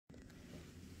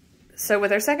So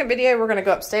with our second video, we're gonna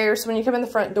go upstairs. So when you come in the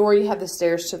front door, you have the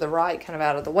stairs to the right, kind of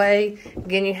out of the way.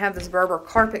 Again, you have this Berber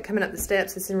carpet coming up the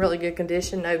steps. It's in really good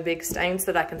condition, no big stains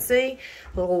that I can see.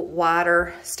 A little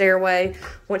wider stairway.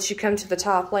 Once you come to the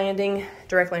top landing,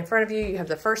 directly in front of you, you have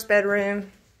the first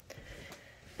bedroom.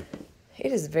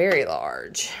 It is very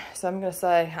large. So I'm gonna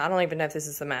say, I don't even know if this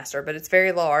is the master, but it's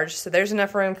very large. So there's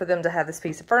enough room for them to have this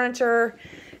piece of furniture,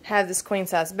 have this queen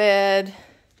size bed,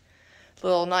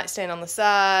 little nightstand on the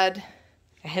side,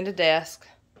 and a desk,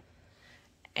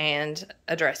 and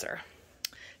a dresser.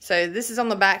 So this is on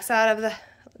the back side of the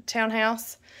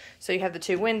townhouse. So you have the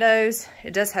two windows.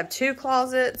 It does have two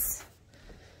closets.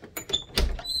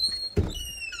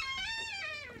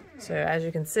 So as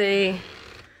you can see,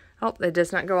 oh, it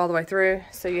does not go all the way through.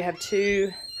 So you have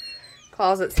two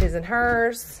closets, his and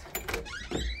hers.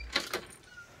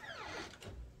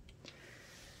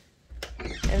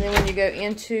 And then when you go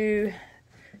into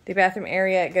the bathroom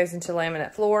area, it goes into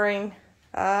laminate flooring.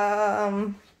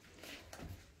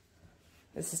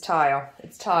 This is tile.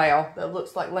 It's tile that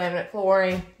looks like laminate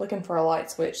flooring. Looking for a light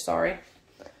switch, sorry.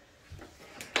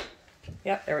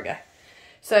 Yep, there we go.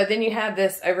 So then you have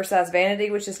this oversized vanity,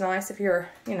 which is nice if you're,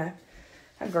 you know,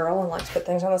 a girl and likes to put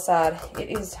things on the side. It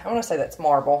is, I want to say that's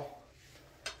marble.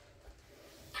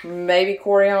 Maybe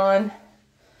Corian.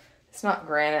 It's not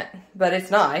granite, but it's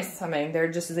nice. I mean,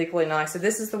 they're just as equally nice. So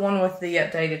this is the one with the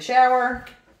updated shower.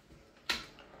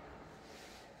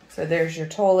 So there's your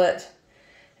toilet.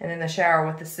 And then the shower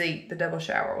with the seat, the double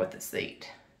shower with the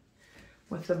seat.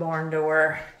 With the barn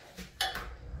door.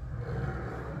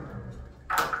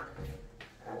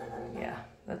 Yeah,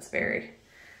 that's very,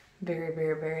 very,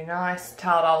 very, very nice.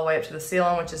 Tiled all the way up to the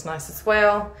ceiling, which is nice as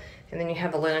well. And then you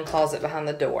have a linen closet behind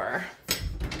the door.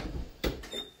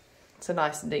 It's a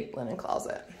nice deep linen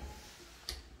closet.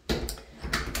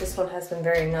 This one has been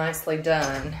very nicely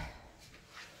done.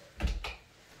 Okay,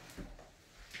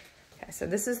 so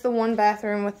this is the one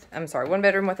bedroom with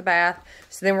a bath.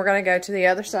 So then we're gonna go to the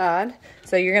other side.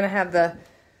 So you're gonna have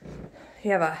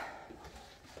you have a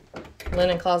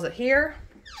linen closet here.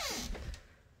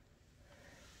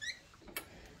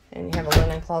 And you have a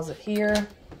linen closet here.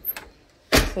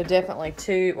 So definitely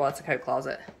two, well, it's a coat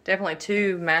closet. Definitely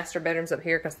two master bedrooms up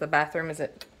here because the bathroom is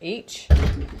at each.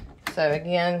 So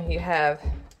again, you have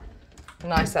a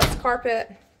nice size carpet.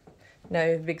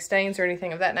 No big stains or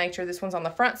anything of that nature. This one's on the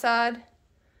front side.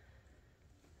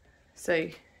 So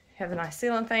you have the nice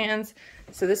ceiling fans.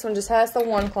 So this one just has the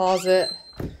one closet,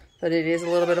 but it is a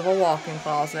little bit of a walk-in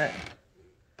closet.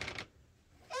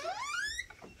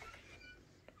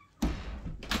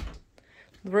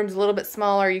 The room's a little bit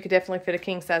smaller. You could definitely fit a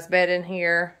king-size bed in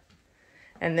here.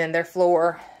 And then their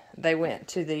floor, they went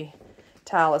to the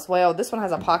tile as well. This one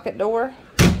has a pocket door.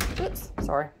 Oops,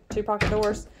 sorry, two pocket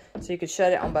doors. So you could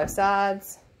shut it on both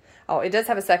sides. Oh, it does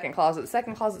have a second closet. The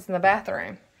second closet's in the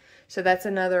bathroom. So that's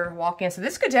another walk-in. So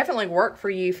this could definitely work for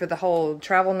you for the whole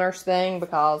travel nurse thing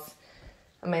because,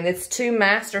 I mean, it's two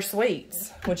master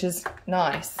suites, which is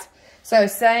nice. So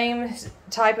same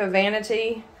type of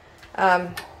vanity.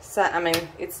 So, I mean,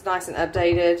 it's nice and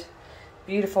updated.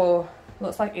 Beautiful.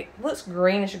 It looks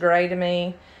greenish gray to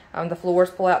me. The floors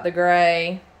pull out the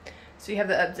gray. So you have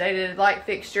the updated light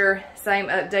fixture. Same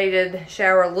updated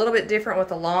shower. A little bit different with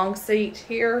the long seat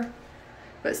here.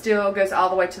 But still goes all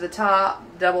the way to the top.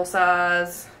 Double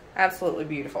size. Absolutely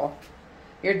beautiful.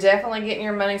 You're definitely getting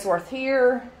your money's worth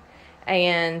here.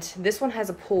 And this one has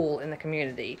a pool in the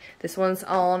community. This one's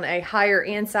on a higher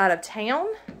end side of town.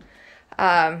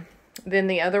 Then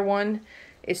the other one,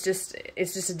 it's just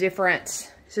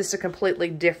a completely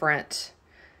different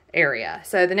area.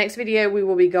 So the next video we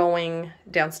will be going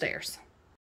downstairs.